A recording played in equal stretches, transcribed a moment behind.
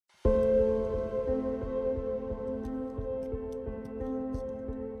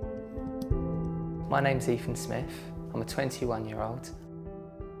My name's Ethan Smith. I'm a 21-year-old,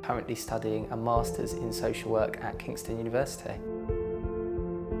 currently studying a Masters in Social Work at Kingston University.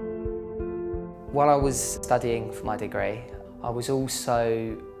 While I was studying for my degree, I was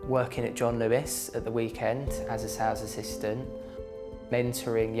also working at John Lewis at the weekend as a sales assistant,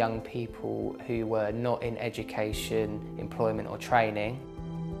 mentoring young people who were not in education, employment or training.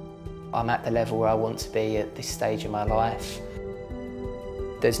 I'm at the level where I want to be at this stage in my life.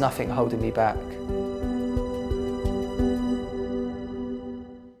 There's nothing holding me back.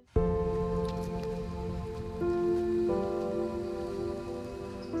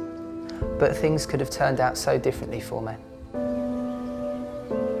 But things could have turned out so differently for me.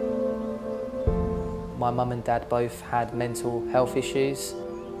 My mum and dad both had mental health issues.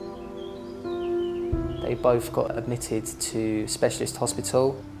 They both got admitted to specialist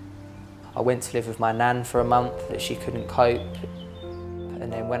hospital. I went to live with my nan for a month as she couldn't cope.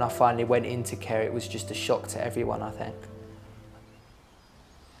 And then when I finally went into care, it was just a shock to everyone, I think.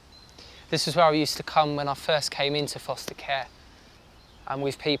 This is where I used to come when I first came into foster care. And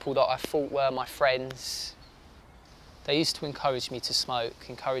with people that I thought were my friends. They used to encourage me to smoke,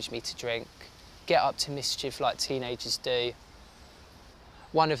 encourage me to drink, get up to mischief like teenagers do.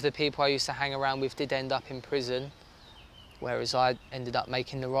 One of the people I used to hang around with did end up in prison, whereas I ended up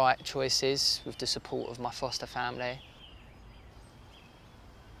making the right choices with the support of my foster family.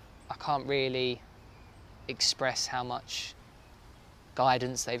 I can't really express how much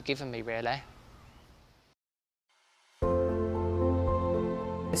guidance they've given me, really.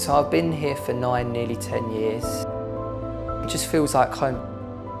 So I've been here for nearly 10 years. It just feels like home.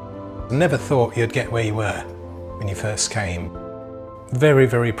 I never thought you'd get where you were when you first came. Very,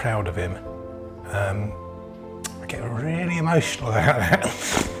 very proud of him. I get really emotional about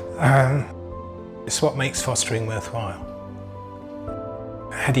that. It's what makes fostering worthwhile.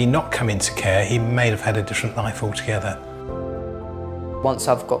 Had he not come into care, he may have had a different life altogether. Once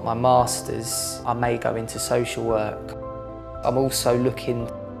I've got my Masters, I may go into social work. I'm also looking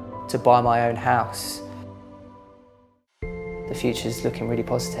to buy my own house. The future's looking really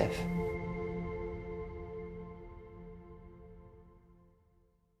positive.